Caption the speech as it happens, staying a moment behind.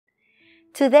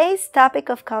Today's topic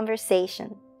of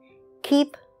conversation: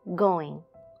 keep going.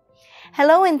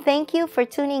 Hello and thank you for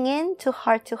tuning in to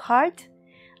Heart to Heart.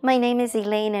 My name is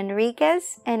Elaine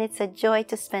Enriquez and it's a joy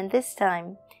to spend this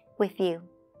time with you.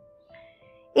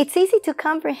 It's easy to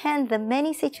comprehend the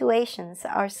many situations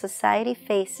our society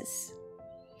faces.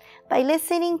 By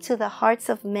listening to the hearts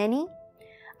of many,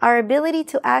 our ability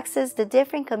to access the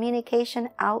different communication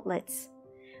outlets,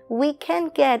 we can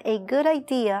get a good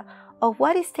idea of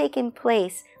what is taking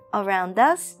place around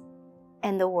us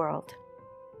and the world.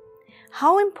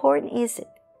 How important is it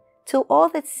to all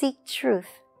that seek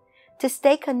truth to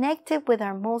stay connected with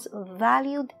our most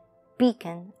valued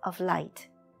beacon of light,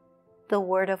 the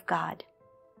Word of God,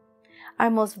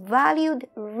 our most valued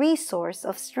resource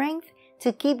of strength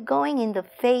to keep going in the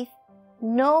faith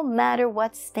no matter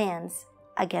what stands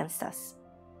against us.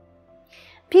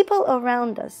 People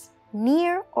around us,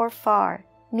 near or far,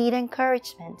 need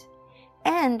encouragement,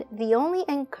 and the only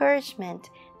encouragement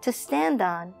to stand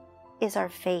on is our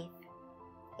faith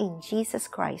in Jesus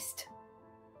Christ.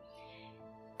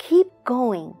 Keep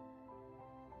going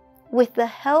with the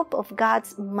help of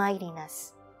God's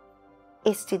mightiness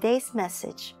is today's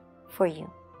message for you.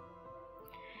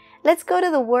 Let's go to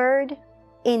the Word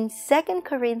in 2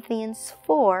 Corinthians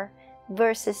 4,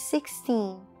 verses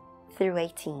 16 through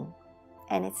 18.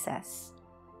 And it says,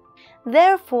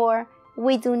 "Therefore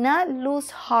we do not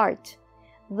lose heart,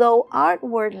 though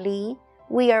outwardly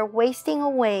we are wasting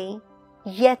away,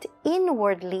 yet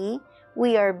inwardly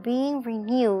we are being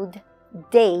renewed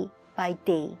day by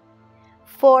day.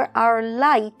 For our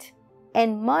light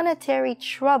and momentary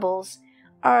troubles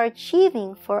are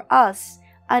achieving for us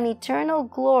an eternal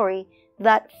glory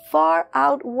that far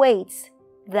outweighs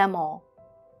them all.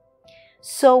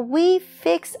 So we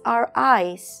fix our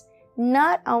eyes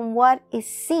not on what is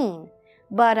seen,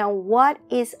 but on what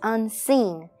is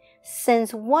unseen,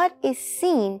 since what is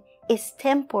seen is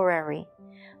temporary,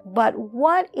 but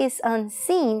what is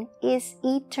unseen is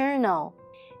eternal."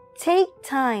 Take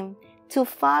time to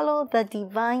follow the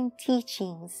divine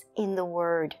teachings in the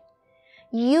Word.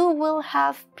 You will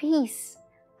have peace,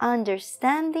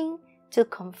 understanding to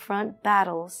confront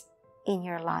battles in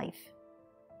your life.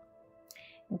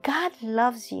 God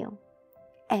loves you,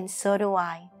 and so do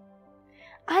I.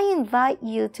 I invite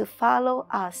you to follow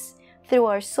us through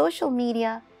our social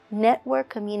media network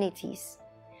communities.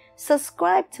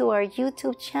 Subscribe to our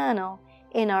YouTube channel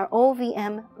in our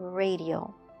OVM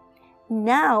radio.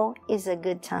 Now is a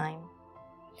good time.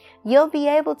 You'll be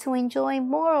able to enjoy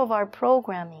more of our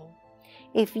programming.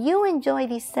 If you enjoy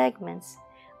these segments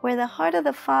where the heart of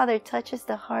the Father touches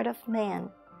the heart of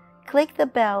man, click the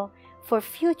bell for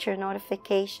future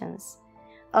notifications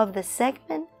of the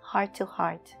segment Heart to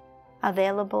Heart,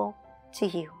 available to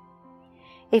you.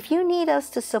 If you need us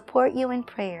to support you in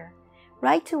prayer,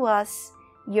 write to us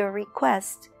your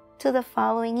request to the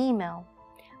following email: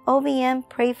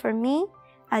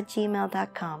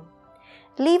 ovmprayforme@gmail.com.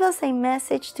 Leave us a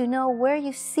message to know where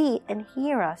you see and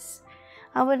hear us.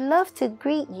 I would love to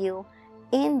greet you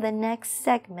in the next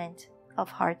segment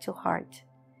of Heart to Heart.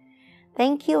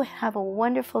 Thank you. Have a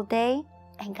wonderful day,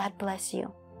 and God bless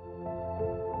you.